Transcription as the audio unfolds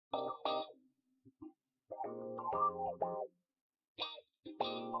Hello!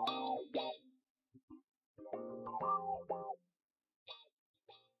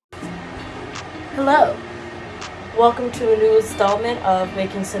 Welcome to a new installment of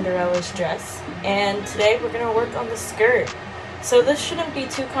Making Cinderella's Dress, and today we're going to work on the skirt. So this shouldn't be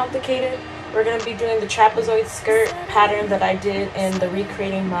too complicated. We're going to be doing the trapezoid skirt pattern that I did in the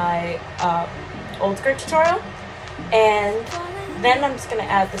recreating my old skirt tutorial, and then I'm just going to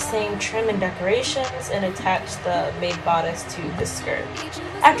add the same trim and decorations and attach the Maid bodice to the skirt.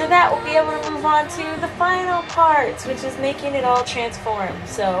 After that, we'll be able to move on to the final parts, which is making it all transform.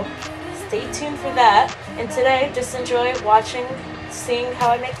 So stay tuned for that, and today just enjoy watching, seeing how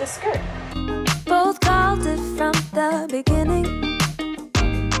I make this skirt. Both called it from the beginning.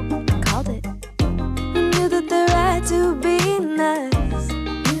 Called it. We knew that there had to be us.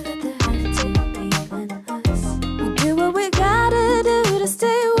 Knew that there had to be us. We do what we gotta do to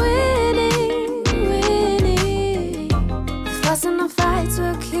stay winning, winning. The fuss and the fights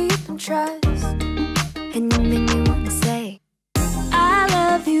will keep them trust. And you make me wanna say, I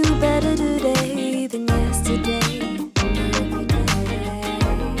love you better today than yesterday.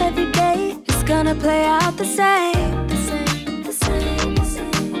 Every day is gonna play out the same, the same, the same, the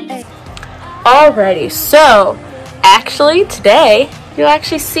same. Hey. Alrighty, so actually today you'll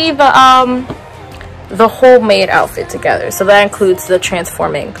actually see the whole Maid outfit together. So that includes the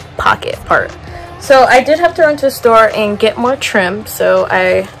transforming pocket part. So I did have to run to the store and get more trim, so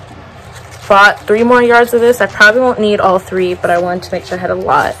I bought 3 more yards of this. I probably won't need all 3, but I wanted to make sure I had a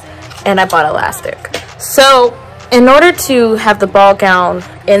lot, and I bought elastic. So in order to have the ball gown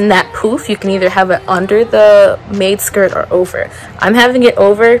in that poof, you can either have it under the Maid skirt or over. I'm having it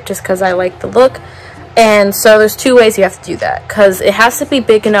over just because I like the look, and so there's 2 ways you have to do that, because it has to be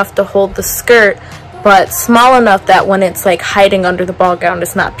big enough to hold the skirt but small enough that when it's like hiding under the ball gown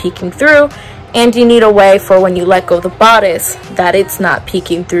it's not peeking through, and you need a way for when you let go of the bodice that it's not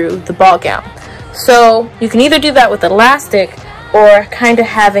peeking through the ball gown. So you can either do that with elastic or kind of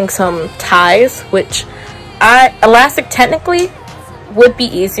having some ties, which elastic technically would be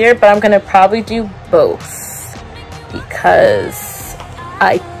easier, but I'm gonna probably do both because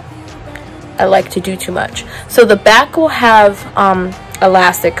I like to do too much. So the back will have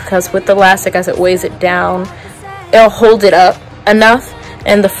elastic, because with the elastic, as it weighs it down, it'll hold it up enough,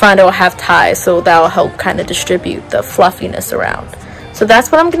 and the front it will have ties, so that will help kind of distribute the fluffiness around. So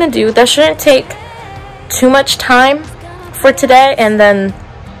that's what I'm gonna do. That shouldn't take too much time for today, and then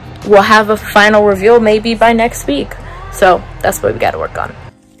we'll have a final reveal maybe by next week. So that's what we got to work on.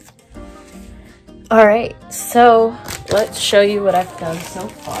 Alright, so let's show you what I've done so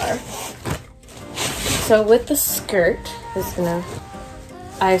far. So with the skirt,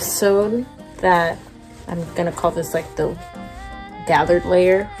 I sewed that, I'm gonna call this like the gathered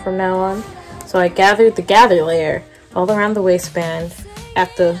layer from now on. So I gathered the gather layer all around the waistband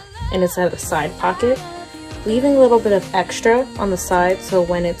and inside the side pocket, leaving a little bit of extra on the side so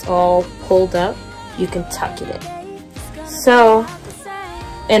when it's all pulled up you can tuck it in. So,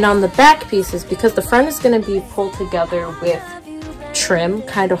 and on the back pieces, because the front is going to be pulled together with trim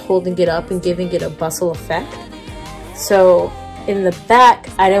kind of holding it up and giving it a bustle effect, so in the back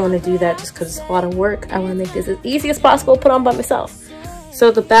I didn't want to do that just because it's a lot of work. I want to make this as easy as possible to put on by myself.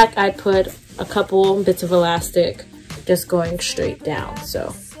 So the back I put a couple bits of elastic just going straight down.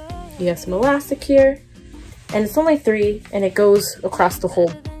 So you have some elastic here, and it's only 3, and it goes across the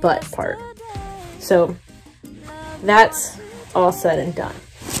whole butt part. So that's all said and done.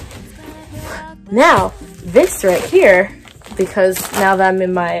 Now this right here, because now that I'm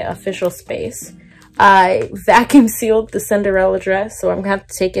in my official space, I vacuum sealed the Cinderella dress, so I'm gonna have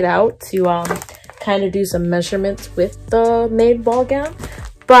to take it out to kind of do some measurements with the Maid ball gown.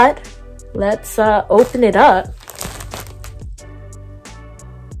 But let's open it up.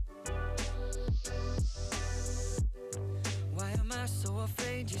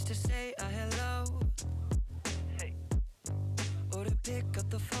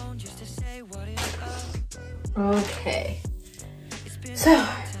 Okay, so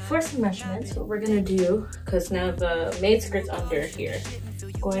for some measurements, what we're gonna do, because now the Maid skirt's under here,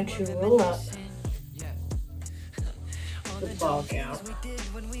 I'm going to roll up the ball gown,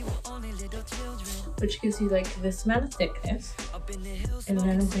 which gives you like this amount of thickness, and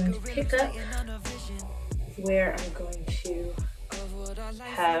then I'm going to pick up where I'm going to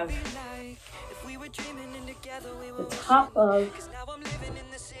have the top of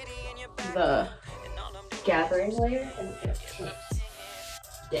the gathering layer and pin it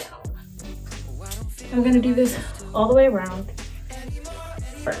down. I'm gonna do this all the way around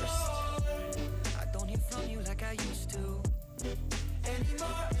first.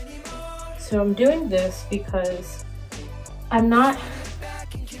 So I'm doing this because I'm not,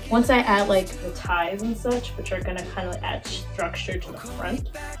 once I add like the ties and such, which are gonna kind of add structure to the front,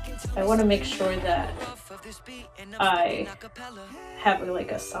 I want to make sure that I have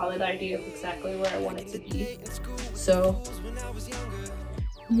like a solid idea of exactly where I want it to be. So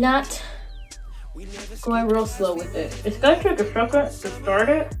not going real slow with it. It's gonna take a second to start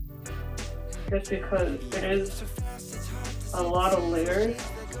it, just because it is a lot of layers.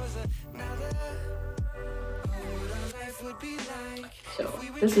 So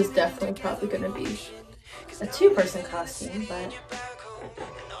this is definitely probably gonna be a two-person costume, but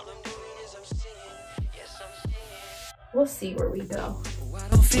we'll see where we go. I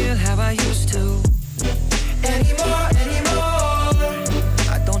don't feel how I used to anymore.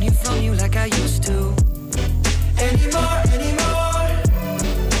 I don't hear from you like I used to anymore.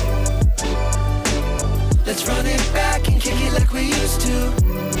 Let's run it back and kick it like we used to.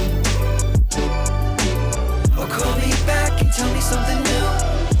 Or call me back and tell me something new.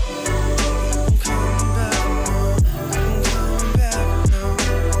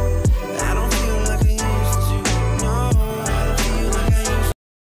 I don't feel like I used to. No, I don't feel like I used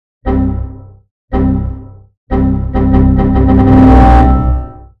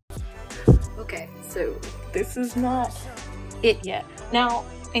to. Okay, so this is not it yet. Now,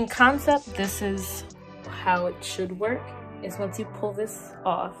 in concept, this is how it should work. Is once you pull this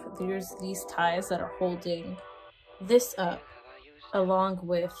off, there's these ties that are holding this up along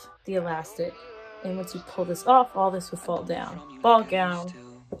with the elastic, and once you pull this off, all this would fall down, ball gown,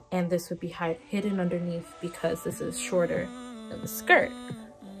 and this would be hidden underneath because this is shorter than the skirt.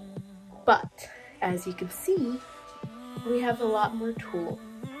 But as you can see, we have a lot more tulle,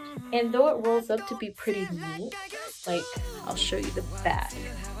 and though it rolls up to be pretty neat, like I'll show you the back.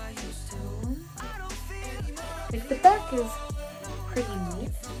 Like the back is pretty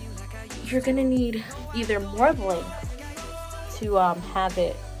neat. You're gonna need either more length to have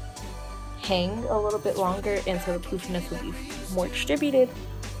it hang a little bit longer and so the poofiness will be more distributed,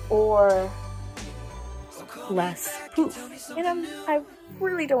 or less poof. And I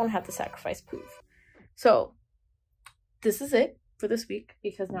really don't want to have to sacrifice poof. So this is it for this week,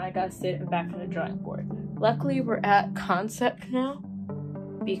 because now I gotta sit and back on the drawing board. Luckily we're at concept now,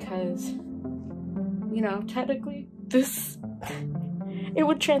 because you know, technically this, it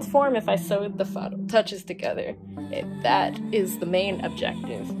would transform if I sewed the final touches together. That is the main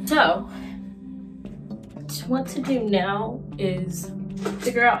objective. So what to do now is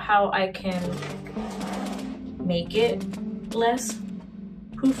figure out how I can make it less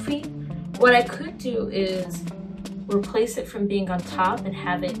poofy. What I could do is replace it from being on top and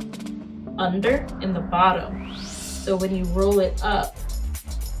have it under in the bottom. So when you roll it up,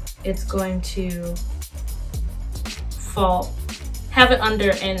 it's going to fall, have it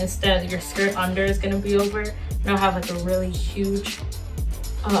under, and instead your skirt under is going to be over, and I'll have like a really huge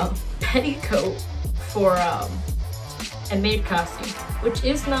petticoat for a maid costume, which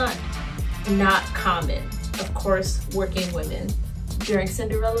is not common. Of course, working women during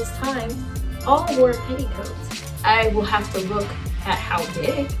Cinderella's time all wore petticoats. I will have to look at how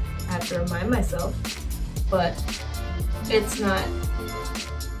big, I have to remind myself, but it's not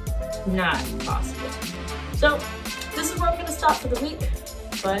possible. So this is where I'm gonna stop for the week,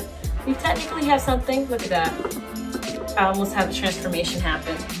 but we technically have something. Look at that. I almost had the transformation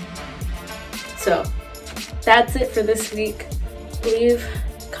happen. So that's it for this week. Leave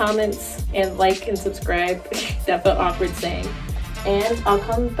comments and like and subscribe. That felt awkward saying. And I'll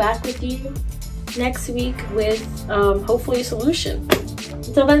come back with you next week with hopefully a solution.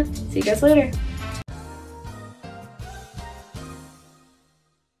 Until then, see you guys later.